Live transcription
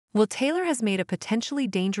Will Taylor has made a potentially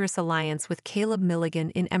dangerous alliance with Caleb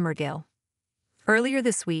Miligan in Emmerdale. Earlier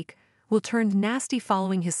this week, Will turned nasty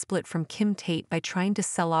following his split from Kim Tate by trying to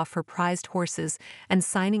sell off her prized horses and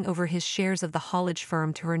signing over his shares of the haulage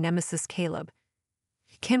firm to her nemesis Caleb.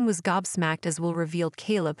 Kim was gobsmacked as Will revealed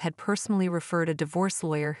Caleb had personally referred a divorce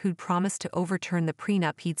lawyer who'd promised to overturn the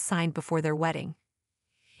prenup he'd signed before their wedding.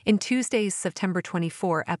 In Tuesday's September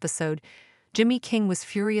 24 episode, Jimmy King was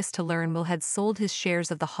furious to learn Will had sold his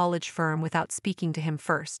shares of the haulage firm without speaking to him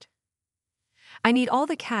first. "I need all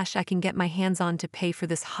the cash I can get my hands on to pay for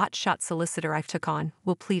this hotshot solicitor I've took on,"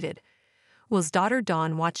 Will pleaded. Will's daughter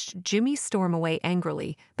Dawn watched Jimmy storm away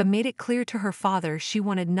angrily, but made it clear to her father she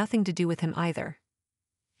wanted nothing to do with him either.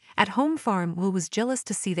 At home farm, Will was jealous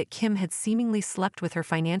to see that Kim had seemingly slept with her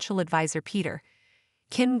financial advisor Peter.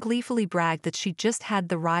 Kim gleefully bragged that she just had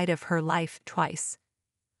the ride of her life twice.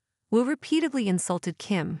 Will repeatedly insulted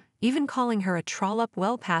Kim, even calling her a trollop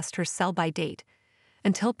well past her sell-by date,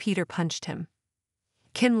 until Peter punched him.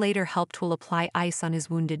 Kim later helped Will apply ice on his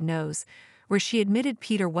wounded nose, where she admitted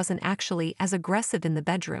Peter wasn't actually as aggressive in the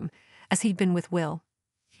bedroom as he'd been with Will.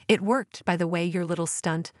 "It worked, by the way, your little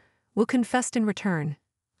stunt," Will confessed in return.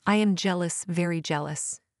 "I am jealous, very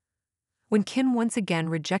jealous." When Kim once again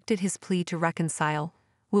rejected his plea to reconcile,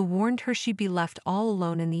 Will warned her she'd be left all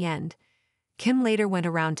alone in the end. Kim later went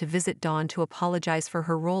around to visit Dawn to apologize for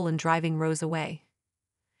her role in driving Rose away.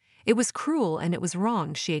 "It was cruel and it was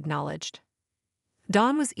wrong," she acknowledged.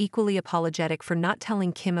 Dawn was equally apologetic for not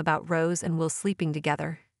telling Kim about Rose and Will sleeping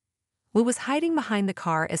together. Will was hiding behind the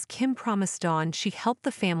car as Kim promised Dawn she'd help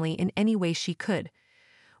the family in any way she could.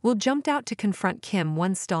 Will jumped out to confront Kim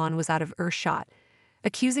once Dawn was out of earshot,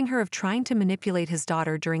 accusing her of trying to manipulate his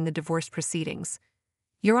daughter during the divorce proceedings.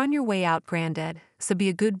 "You're on your way out, Granddad, so be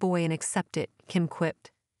a good boy and accept it," Kim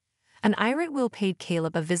quipped. An irate Will paid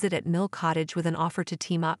Caleb a visit at Mill Cottage with an offer to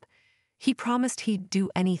team up. He promised he'd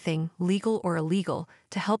do anything, legal or illegal,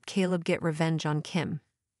 to help Caleb get revenge on Kim.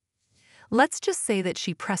 "Let's just say that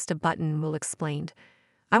she pressed a button," Will explained.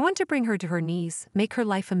 "I want to bring her to her knees, make her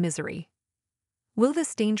life a misery." Will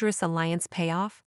this dangerous alliance pay off?